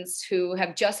patients who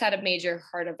have just had a major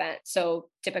heart event, so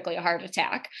typically a heart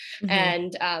attack,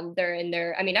 and they're in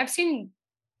their, I mean, I've seen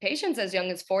patients as young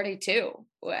as 42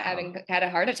 having had a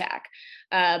heart attack,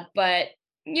 but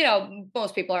you know,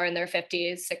 most people are in their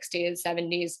 50s, 60s,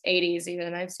 70s, 80s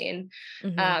even, I've seen.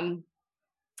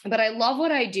 But I love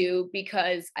what I do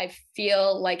because I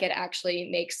feel like it actually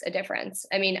makes a difference.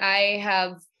 I mean, I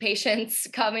have patients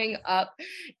coming up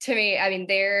to me. I mean,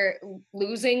 they're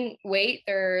losing weight.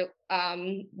 They're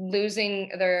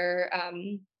losing their,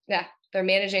 they're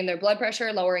managing their blood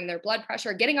pressure, lowering their blood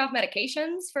pressure, getting off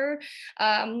medications for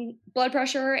blood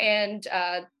pressure and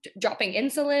dropping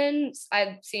insulin.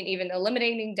 I've seen even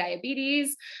eliminating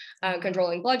diabetes,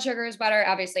 controlling blood sugars better,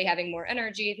 obviously having more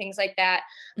energy, things like that,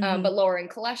 but lowering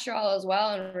cholesterol as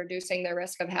well and reducing the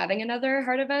risk of having another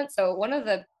heart event. So one of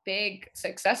the big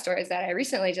success stories that I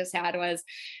recently just had was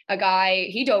a guy,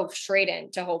 he dove straight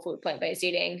into whole food plant-based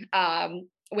eating.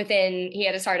 He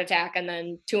had his heart attack, and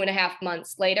then 2.5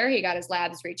 months later, he got his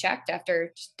labs rechecked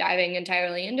after just diving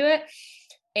entirely into it.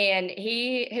 And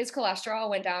his cholesterol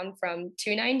went down from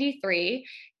 293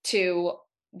 to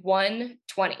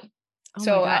 120. Oh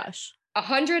so my gosh.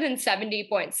 170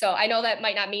 points. So I know that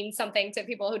might not mean something to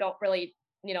people who don't really,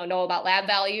 you know about lab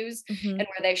values and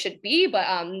where they should be, but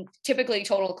typically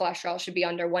total cholesterol should be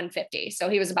under 150. So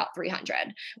he was about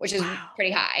 300, which is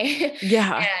pretty high.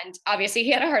 Yeah. And obviously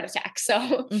he had a heart attack.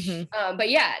 So,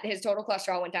 but yeah, his total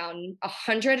cholesterol went down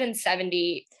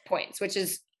 170 points, which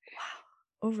is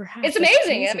over half. It's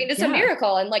amazing. I mean, it's a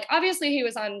miracle. And like, obviously he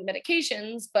was on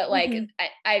medications, but like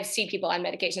I've seen people on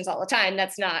medications all the time.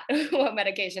 That's not what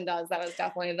medication does. That was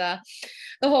definitely the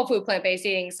whole food plant-based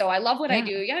eating. So I love what I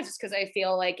do. Yeah. Just cause I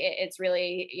feel like it's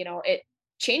really, you know, it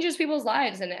changes people's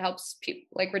lives and it helps people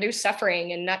like reduce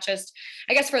suffering, and not just,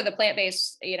 I guess, for the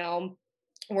plant-based, you know,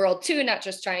 world too, not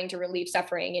just trying to relieve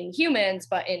suffering in humans,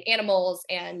 but in animals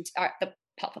and the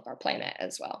health of our planet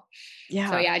as well.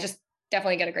 Yeah. So yeah, I just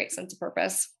definitely get a great sense of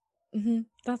purpose.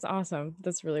 That's awesome.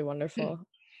 That's really wonderful.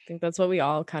 I think that's what we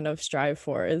all kind of strive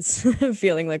for, is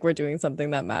feeling like we're doing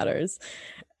something that matters.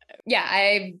 Yeah,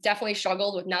 I've definitely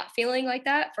struggled with not feeling like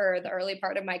that for the early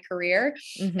part of my career.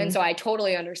 And so I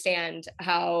totally understand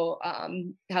how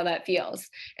that feels.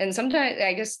 And sometimes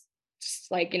I guess just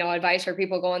like, you know, advice for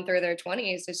people going through their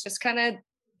 20s, it's just kind of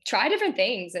try different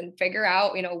things and figure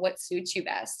out, what suits you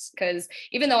best. Because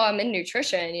even though I'm in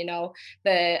nutrition,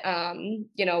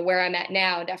 where I'm at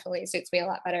now definitely suits me a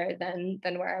lot better than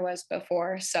where I was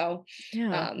before. So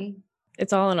yeah.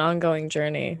 It's all an ongoing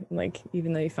journey, like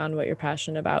even though you found what you're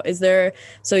passionate about. Is there,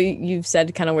 so you've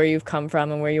said kind of where you've come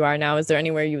from and where you are now, is there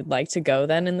anywhere you would like to go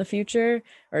then in the future,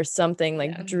 or something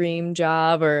like dream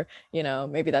job, or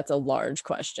maybe that's a large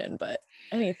question, but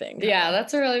anything? Yeah,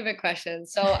 that's a really big question.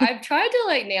 So I've tried to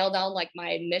like nail down like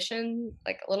my mission,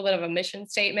 like a little bit of a mission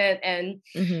statement, and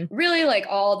really like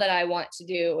all that I want to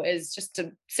do is just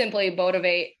to simply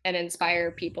motivate and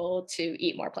inspire people to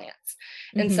eat more plants.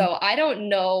 And so I don't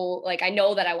know, like I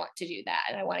know that I want to do that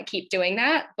and I want to keep doing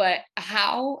that, but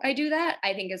how I do that,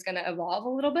 I think is going to evolve a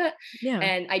little bit. Yeah.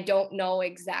 And I don't know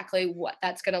exactly what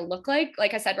that's going to look like.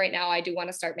 Like I said, right now, I do want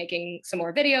to start making some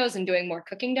more videos and doing more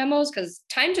cooking demos because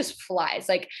time just flies.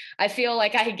 Like I feel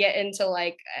like I get into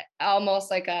like almost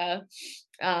like a,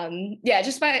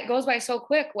 it goes by so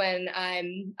quick when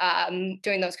I'm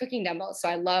doing those cooking demos. So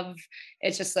I love,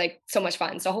 it's just like so much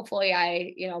fun. So hopefully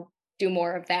I, do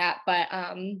more of that, but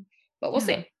we'll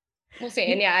see. We'll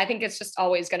see. And yeah, I think it's just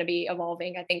always going to be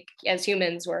evolving. I think as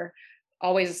humans, we're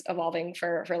always evolving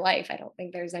for life. I don't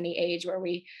think there's any age where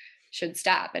we should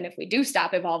stop. And if we do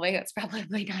stop evolving, that's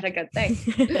probably not a good thing.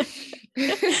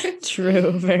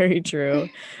 True. Very true.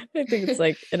 I think it's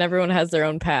like, and everyone has their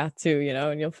own path too,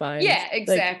 and you'll find. Yeah,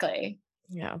 exactly.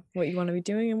 What you want to be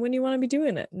doing and when you want to be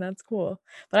doing it. And that's cool.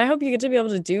 But I hope you get to be able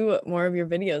to do more of your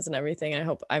videos and everything.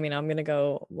 I'm going to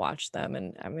go watch them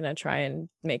and I'm going to try and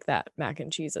make that mac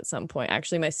and cheese at some point.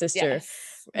 Actually, my sister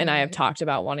and I have talked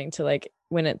about wanting to, like,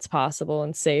 when it's possible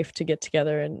and safe, to get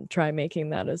together and try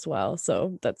making that as well.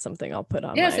 So that's something I'll put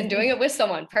on. Yes. And doing it with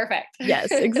someone. Perfect. Yes,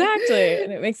 exactly.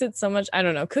 And it makes it so much, I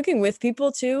don't know, cooking with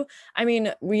people too. I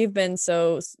mean, we've been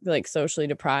so like socially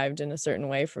deprived in a certain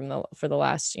way for the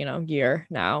last, year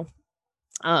now.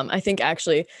 I think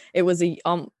actually it was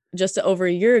just over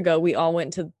a year ago, we all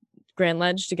went to Grand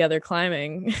Ledge together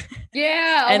climbing.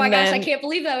 Yeah. Oh my gosh. I can't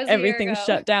believe that was everything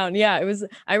shut down. Yeah.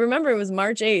 I remember it was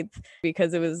March 8th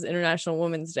because it was International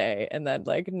Women's Day. And then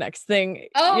like next thing.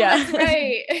 Oh, yeah. That's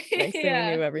right. Next thing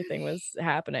we knew, everything was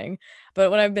happening.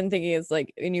 But what I've been thinking is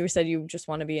like, and you said you just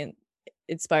want to be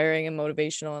inspiring and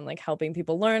motivational and like helping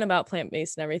people learn about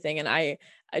plant-based and everything. And I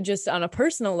just on a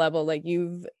personal level, like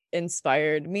you've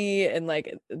inspired me, and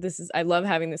like I love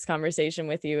having this conversation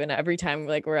with you, and every time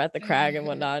like we're at the crag and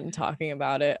whatnot and talking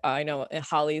about it, I know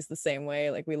Holly's the same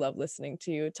way. Like we love listening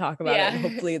to you talk about it, and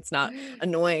hopefully it's not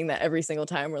annoying that every single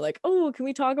time we're like, oh, can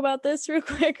we talk about this real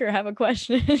quick or have a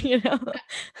question?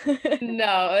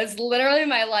 No, it's literally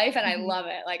my life and I love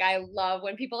it. Like I love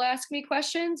when people ask me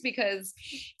questions because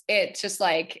it's just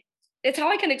like it's how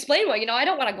I can explain I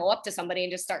don't want to go up to somebody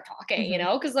and just start talking,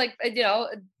 because like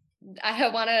I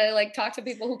want to like talk to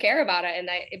people who care about it. And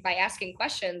by asking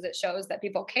questions, it shows that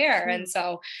people care. And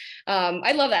so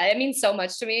I love that. It means so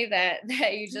much to me that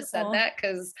you just said that,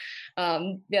 because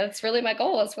that's really my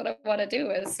goal. That's what I want to do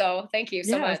is. So thank you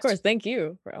so much. Of course. Thank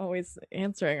you for always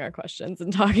answering our questions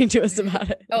and talking to us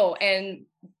about it. Oh, and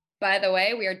by the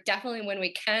way, we are definitely, when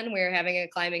we can, we're having a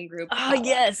climbing group. Oh,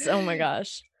 yes. Oh my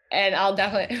gosh. And I'll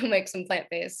definitely make some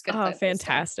plant-based. Oh,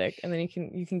 fantastic. Stuff. And then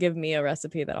you can give me a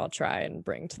recipe that I'll try and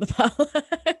bring to the potluck.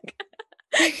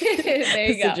 There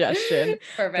you go. Suggestion.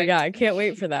 Perfect. But yeah, I can't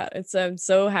wait for that. I'm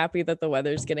so happy that the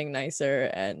weather's getting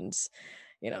nicer and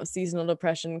seasonal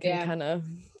depression can kind of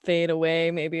fade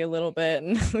away maybe a little bit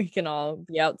and we can all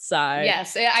be outside.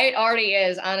 Yes, it already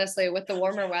is, honestly, with the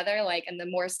warmer weather, like, and the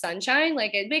more sunshine,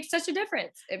 like it makes such a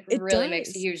difference. It really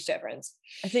makes a huge difference.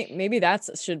 I think maybe that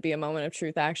should be a moment of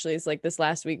truth. Actually, it's like this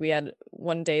last week we had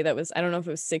one day that was, I don't know if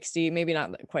it was 60, maybe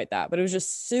not quite that, but it was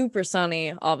just super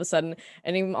sunny all of a sudden.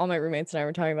 And even all my roommates and I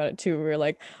were talking about it too. We were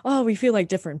like, oh, we feel like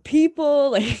different people.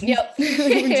 Like, yep.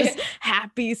 We're just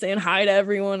happy, saying hi to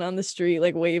everyone on the street,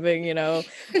 like waving,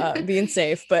 being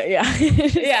safe. But yeah,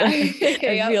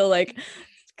 I feel like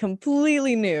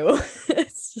completely new.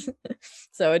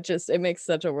 So it makes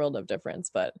such a world of difference.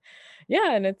 But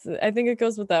yeah, and I think it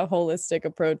goes with that holistic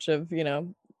approach of,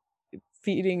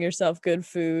 feeding yourself good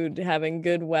food, having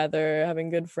good weather,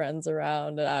 having good friends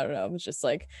around. And I don't know, it's just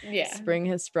like spring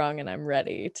has sprung and I'm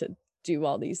ready to do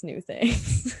all these new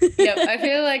things. Yep. I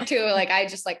feel like too, like I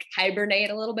just like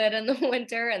hibernate a little bit in the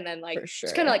winter and then like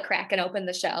just kind of like cracking open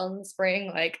the shell in the spring,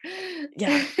 like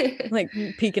like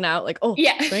peeking out like, oh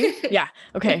yeah, spring? Yeah,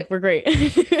 okay, we're great.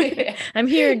 I'm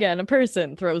here again. A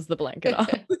person throws the blanket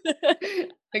off.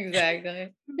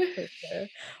 Exactly. For sure.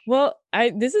 Well,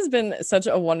 this has been such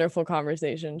a wonderful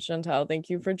conversation, Chantel. Thank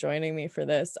you for joining me for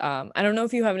this. I don't know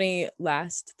if you have any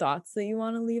last thoughts that you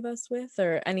want to leave us with,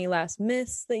 or any last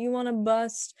myths that you want to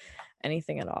bust,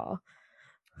 anything at all.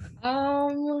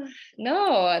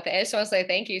 No, I just want to say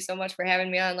thank you so much for having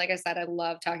me on. Like I said, I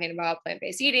love talking about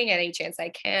plant-based eating any chance I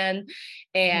can.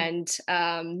 And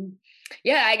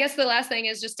yeah, I guess the last thing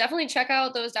is just definitely check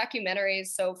out those documentaries.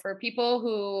 So for people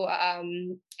who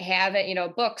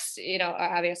haven't, books,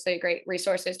 are obviously great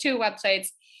resources too, websites.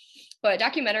 But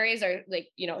documentaries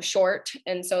are short.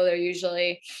 And so they're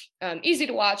usually easy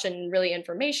to watch and really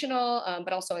informational,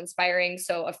 but also inspiring.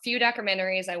 So a few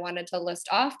documentaries I wanted to list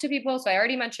off to people. So I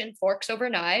already mentioned Forks Over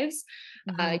Knives,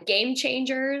 Game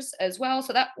Changers as well.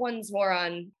 So that one's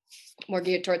more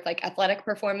geared towards like athletic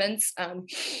performance,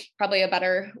 probably a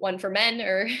better one for men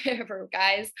or for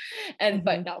guys,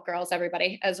 but no, girls,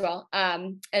 everybody as well.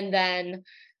 And then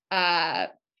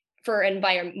for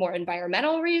more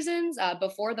environmental reasons,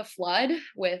 Before the Flood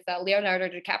with Leonardo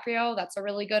DiCaprio. That's a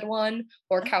really good one.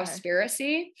 Or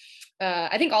Cowspiracy.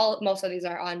 I think most of these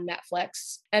are on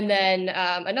Netflix. And then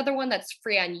another one that's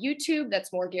free on YouTube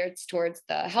that's more geared towards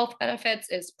the health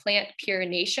benefits is Plant Pure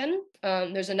Nation.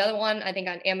 There's another one, I think,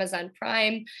 on Amazon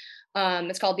Prime.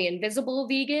 It's called The Invisible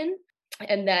Vegan.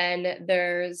 And then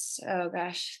there's a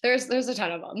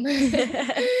ton of them.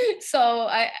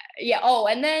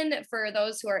 And then for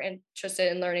those who are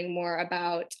interested in learning more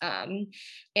about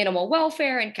animal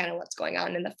welfare and kind of what's going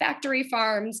on in the factory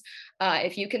farms,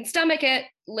 if you can stomach it,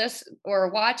 list or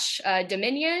watch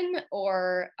Dominion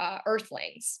or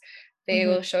Earthlings. They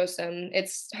will show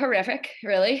it's horrific,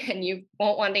 really, and you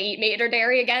won't want to eat meat or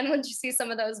dairy again once you see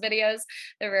some of those videos.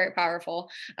 They're very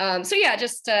powerful.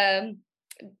 Just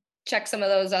check some of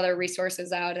those other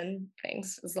resources out and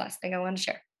things is the last thing I want to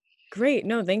share. Great.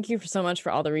 No, thank you so much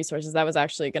for all the resources. That was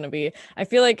actually going to be, I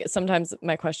feel like sometimes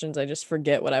my questions, I just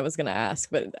forget what I was going to ask,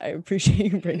 but I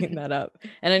appreciate you bringing that up.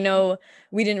 And I know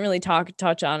we didn't really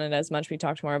touch on it as much. We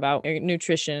talked more about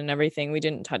nutrition and everything. We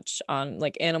didn't touch on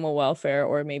like animal welfare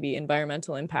or maybe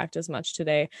environmental impact as much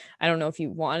today. I don't know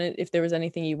if there was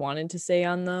anything you wanted to say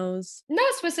on those.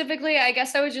 Not specifically. I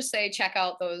guess I would just say, check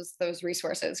out those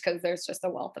resources, because there's just a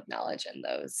wealth of knowledge in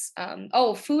those.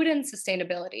 Food and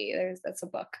Sustainability. That's a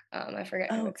book. I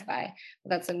forget who it's by,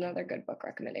 but that's another good book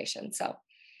recommendation. So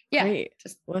yeah, great.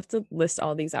 We'll have to list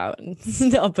all these out and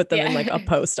I'll put them in like a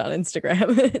post on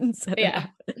Instagram and set it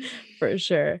up for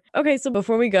sure. Okay. So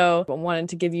before we go, I wanted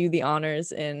to give you the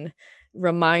honors in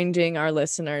reminding our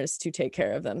listeners to take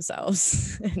care of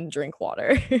themselves and drink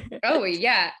water. Oh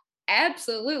yeah,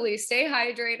 absolutely. Stay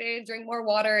hydrated, drink more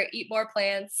water, eat more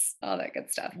plants, all that good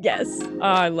stuff. Yes. Oh,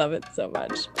 I love it so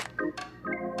much.